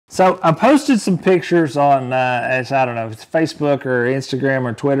So I posted some pictures on, I don't know, if it's Facebook or Instagram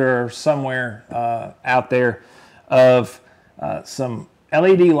or Twitter or somewhere out there of some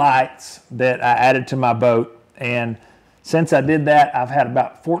LED lights that I added to my boat. And since I did that, I've had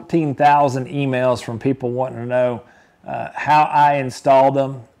about 14,000 emails from people wanting to know how I installed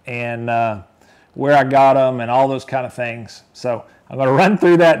them and where I got them and all those kind of things. So I'm going to run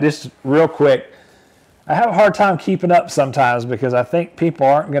through that just real quick. I have a hard time keeping up sometimes because I think people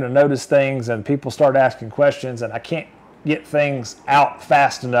aren't going to notice things and people start asking questions, and I can't get things out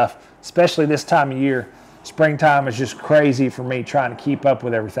fast enough, especially this time of year. Springtime is just crazy for me trying to keep up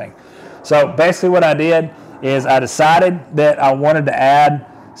with everything. So basically what I did is I decided that I wanted to add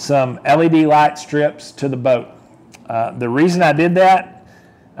some LED light strips to the boat. The reason I did that,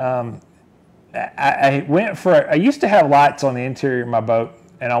 I used to have lights on the interior of my boat,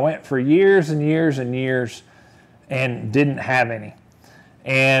 and I went for years and years and years and didn't have any.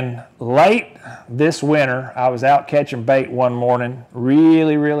 And late this winter, I was out catching bait one morning,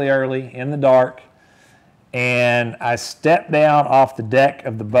 really, really early in the dark, and I stepped down off the deck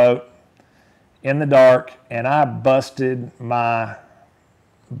of the boat in the dark, and I busted my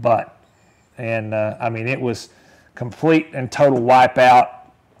butt. And I mean, it was complete and total wipeout.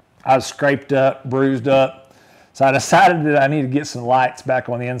 I was scraped up, bruised up. So I decided that I need to get some lights back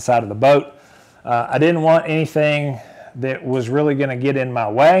on the inside of the boat. I didn't want anything that was really going to get in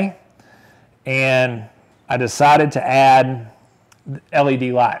my way, and I decided to add LED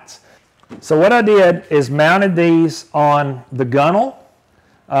lights. So what I did is mounted these on the gunnel,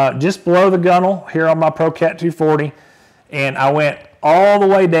 just below the gunnel here on my ProCat 240, and I went all the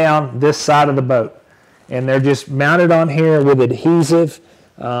way down this side of the boat. And they're just mounted on here with adhesive,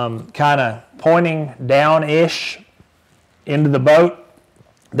 kind of pointing down-ish into the boat.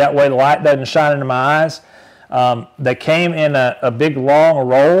 That way the light doesn't shine into my eyes. They came in a big long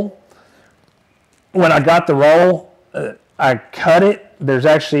roll. When I got the roll, I cut it. There's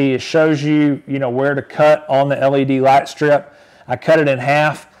actually, it shows you, where to cut on the LED light strip. I cut it in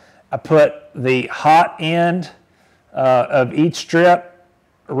half. I put the hot end of each strip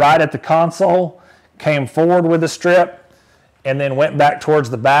right at the console, came forward with the strip, and then went back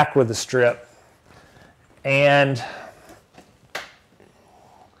towards the back with the strip. And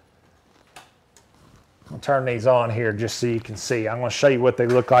I'll turn these on here just so you can see. I'm going to show you what they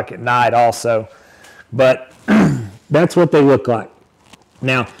look like at night also. But that's what they look like.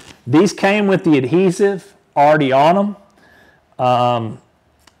 Now, these came with the adhesive already on them.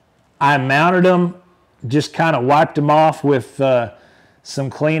 I mounted them, just kind of wiped them off with some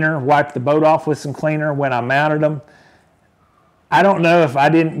cleaner, wiped the boat off with some cleaner when I mounted them. I don't know if I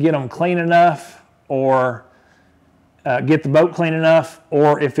didn't get them clean enough or get the boat clean enough,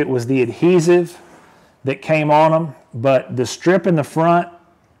 or if it was the adhesive that came on them, but the strip in the front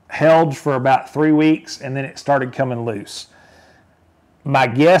held for about 3 weeks and then it started coming loose. My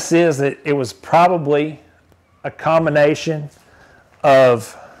guess is that it was probably a combination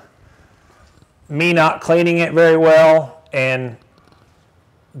of me not cleaning it very well and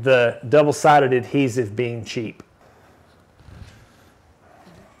the double-sided adhesive being cheap.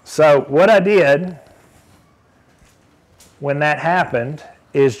 So what I did when that happened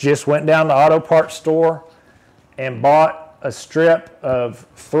is just went down to the auto parts store and bought a strip of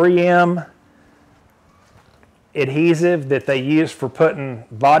 3M adhesive that they use for putting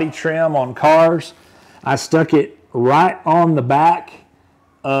body trim on cars. I stuck it right on the back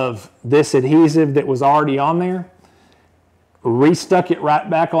of this adhesive that was already on there, restuck it right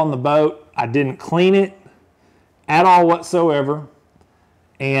back on the boat. I didn't clean it at all whatsoever,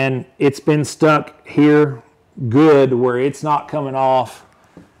 and it's been stuck here good where it's not coming off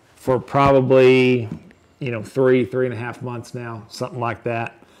for probably 3.5 months now, something like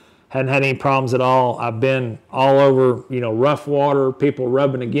that. Hadn't had any problems at all. I've been all over, rough water, people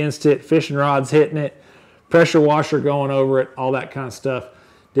rubbing against it, fishing rods hitting it, pressure washer going over it, all that kind of stuff.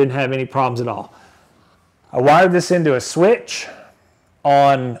 Didn't have any problems at all. I wired this into a switch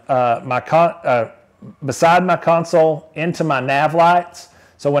on beside my console into my nav lights.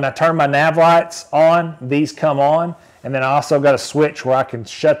 So when I turn my nav lights on, these come on. And then I also got a switch where I can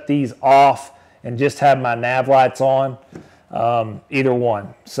shut these off and just have my nav lights on, either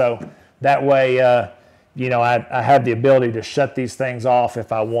one. So that way, I have the ability to shut these things off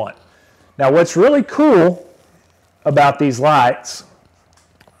if I want. Now, what's really cool about these lights,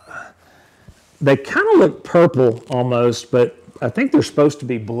 they kind of look purple almost, but I think they're supposed to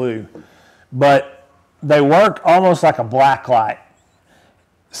be blue. But they work almost like a black light.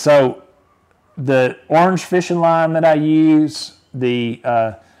 So the orange fishing line that I use, the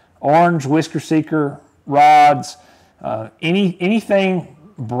orange whisker seeker rods, anything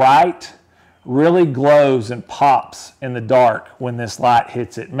bright, really glows and pops in the dark when this light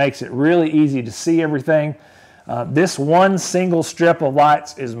hits it. Makes it really easy to see everything. This one single strip of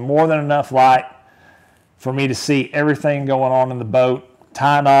lights is more than enough light for me to see everything going on in the boat,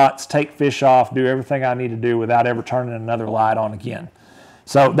 tie knots, take fish off, do everything I need to do without ever turning another light on again.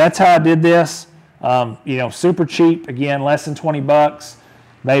 So that's how I did this. You know, super cheap, again, less than 20 bucks,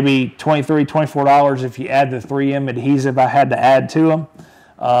 maybe $23, $24 if you add the 3M adhesive I had to add to them.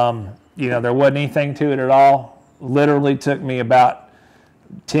 You know, there wasn't anything to it at all. Literally took me about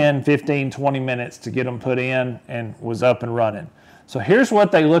 10, 15, 20 minutes to get them put in and was up and running. So here's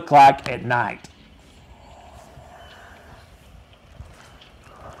what they look like at night.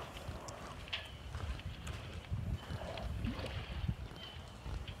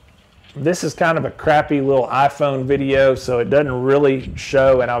 This is kind of a crappy little iPhone video, so it doesn't really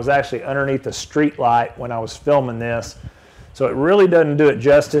show, and I was actually underneath a street light when I was filming this, so it really doesn't do it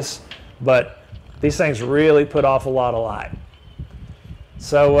justice, but these things really put off a lot of light.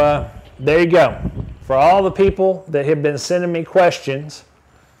 So there you go. For all the people that have been sending me questions,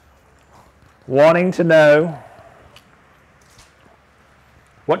 wanting to know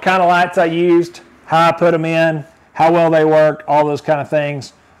what kind of lights I used, how I put them in, how well they work, all those kind of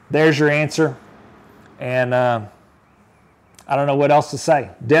things, there's your answer. And I don't know what else to say.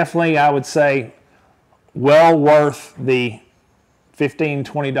 Definitely, I would say, well worth the $15,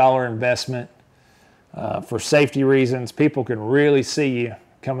 $20 investment for safety reasons. People can really see you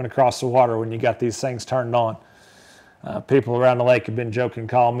coming across the water when you got these things turned on. People around the lake have been joking,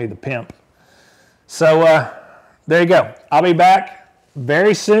 calling me the pimp. So there you go. I'll be back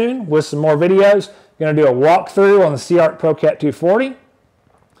very soon with some more videos. Going to do a walkthrough on the SeaArk ProCat 240.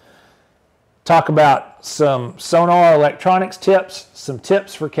 Talk about some sonar electronics tips, some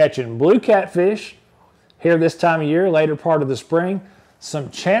tips for catching blue catfish here this time of year, later part of the spring,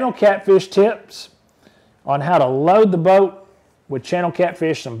 some channel catfish tips on how to load the boat with channel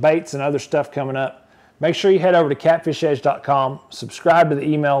catfish, some baits and other stuff coming up. Make sure you head over to catfishedge.com, subscribe to the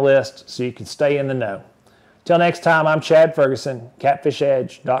email list so you can stay in the know. Till next time, I'm Chad Ferguson,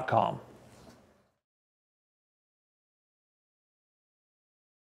 catfishedge.com.